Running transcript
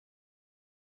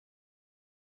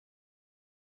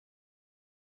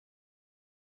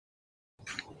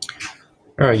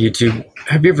All right, YouTube.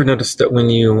 Have you ever noticed that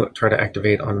when you try to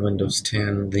activate on Windows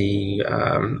 10, the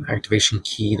activation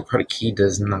key, the product key,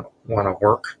 does not want to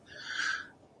work?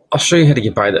 I'll show you how to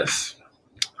get by this.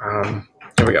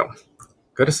 Here we go.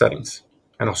 Go to Settings,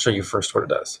 and I'll show you first what it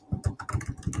does.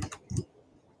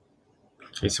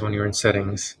 Okay, so when you're in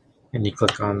Settings, and you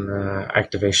click on the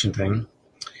activation thing,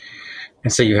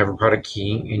 and say you have a product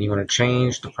key, and you want to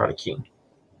change the product key.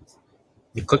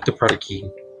 You click the product key,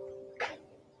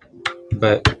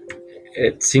 but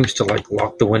it seems to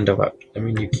lock the window up. I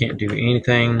mean, you can't do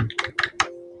anything.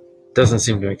 Doesn't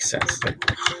seem to make sense.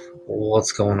 Like,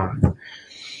 what's going on?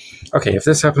 Okay, if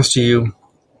this happens to you,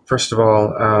 first of all,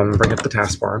 bring up the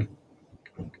taskbar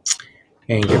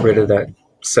and get rid of that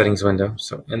settings window.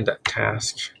 So in that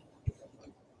task,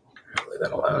 leave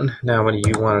that alone. Now what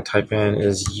you want to type in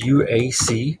is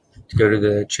UAC to go to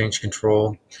the change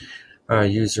control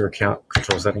user account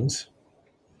control settings.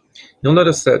 You'll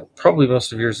notice that probably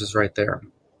most of yours is right there.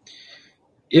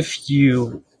 If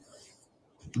you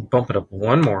bump it up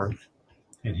one more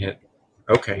and hit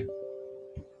OK,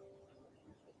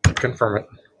 confirm it.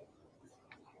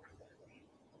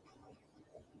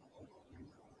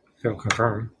 It'll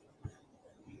confirm.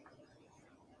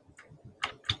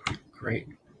 Great.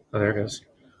 Oh, there it goes.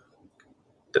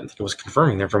 Didn't think it was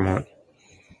confirming there for a moment.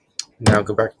 Now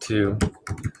go back to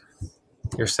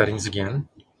your settings again.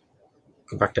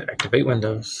 Go back to Activate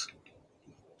Windows.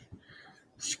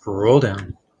 Scroll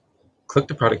down. Click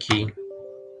the product key.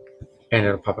 And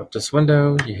it'll pop up this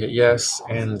window. You hit yes.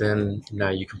 And then now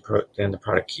you can put in the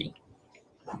product key.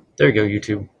 There you go,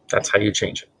 YouTube. That's how you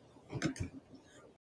change it.